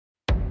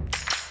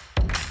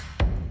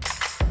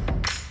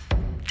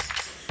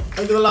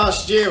Over the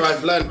last year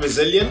I've learned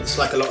resilience,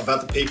 like a lot of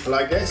other people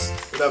I guess,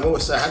 but I've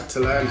also had to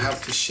learn how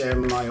to share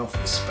my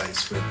office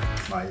space with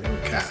my little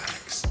cat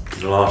Alex. In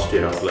the last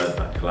year I've learned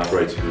that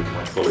collaborating with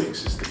my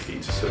colleagues is the key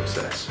to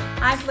success.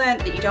 I've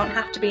learned that you don't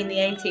have to be in the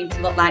A team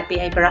to look like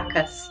B.A.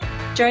 Baracus.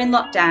 During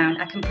lockdown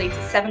I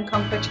completed 7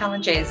 Conquer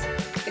challenges,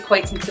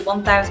 equating to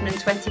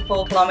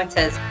 1,024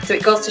 kilometres, so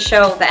it goes to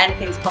show that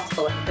anything's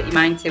possible if you put your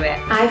mind to it.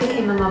 I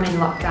became a mum in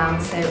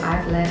lockdown, so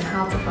I've learned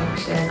how to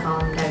function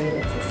on very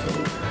little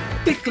sleep.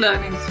 Big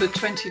learnings for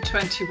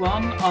 2021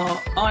 are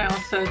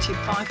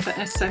IR35 for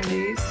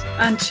SMEs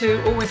and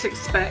to always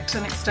expect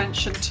an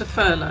extension to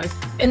furlough.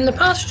 In the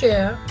past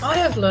year, I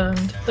have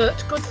learned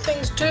that good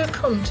things do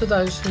come to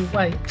those who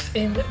wait.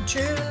 In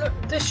June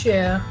this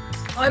year,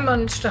 I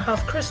managed to have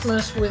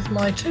Christmas with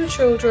my 2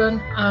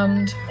 children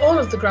and all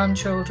of the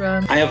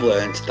grandchildren. I have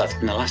learned that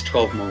in the last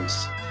 12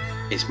 months,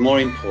 it's more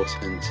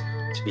important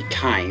to be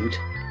kind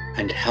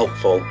and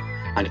helpful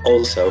and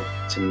also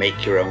to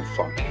make your own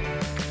fun.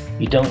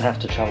 You don't have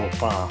to travel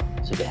far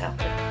to be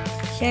happy.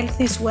 Health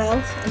is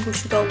wealth and we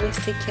should always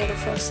take care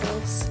of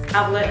ourselves.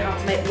 I've learned how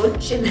to make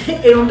lunch in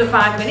under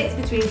 5 minutes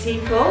between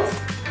team calls.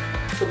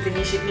 Something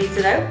you should need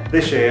to know.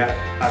 This year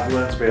I've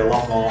learned to be a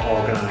lot more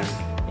organised.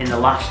 In the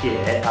last year,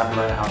 I've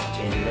learned how to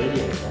change a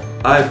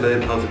radiator. I've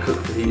learned how to cook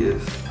for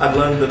heaters. I've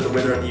learned that the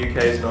weather in the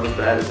UK is not as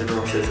bad as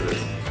everyone says it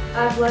is.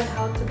 I've learned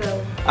how to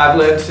build. I've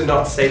learned to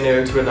not say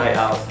no to a night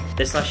out.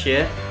 This last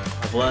year,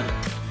 I've learned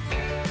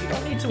you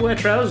don't need to wear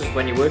trousers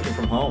when you're working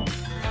from home.